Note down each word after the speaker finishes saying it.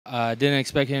I didn't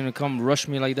expect him to come rush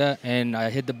me like that, and I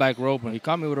hit the back rope, and he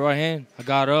caught me with the right hand. I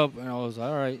got up, and I was like,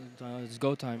 all right, it's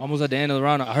go time. Almost at the end of the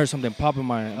round, I heard something pop in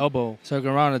my elbow.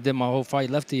 Second round, I did my whole fight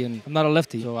lefty, and I'm not a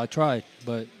lefty, so I tried.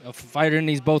 But a fighter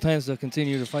needs both hands to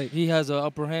continue to fight. He has an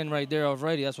upper hand right there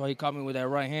already. That's why he caught me with that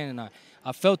right hand, and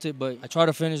I felt it, but I tried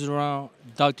to finish the round.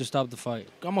 Doctor stopped the fight.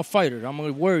 I'm a fighter. I'm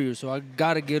a warrior, so I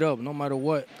got to get up no matter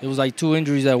what. It was like 2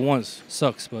 injuries at once.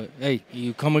 Sucks, but hey,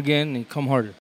 you come again and come harder.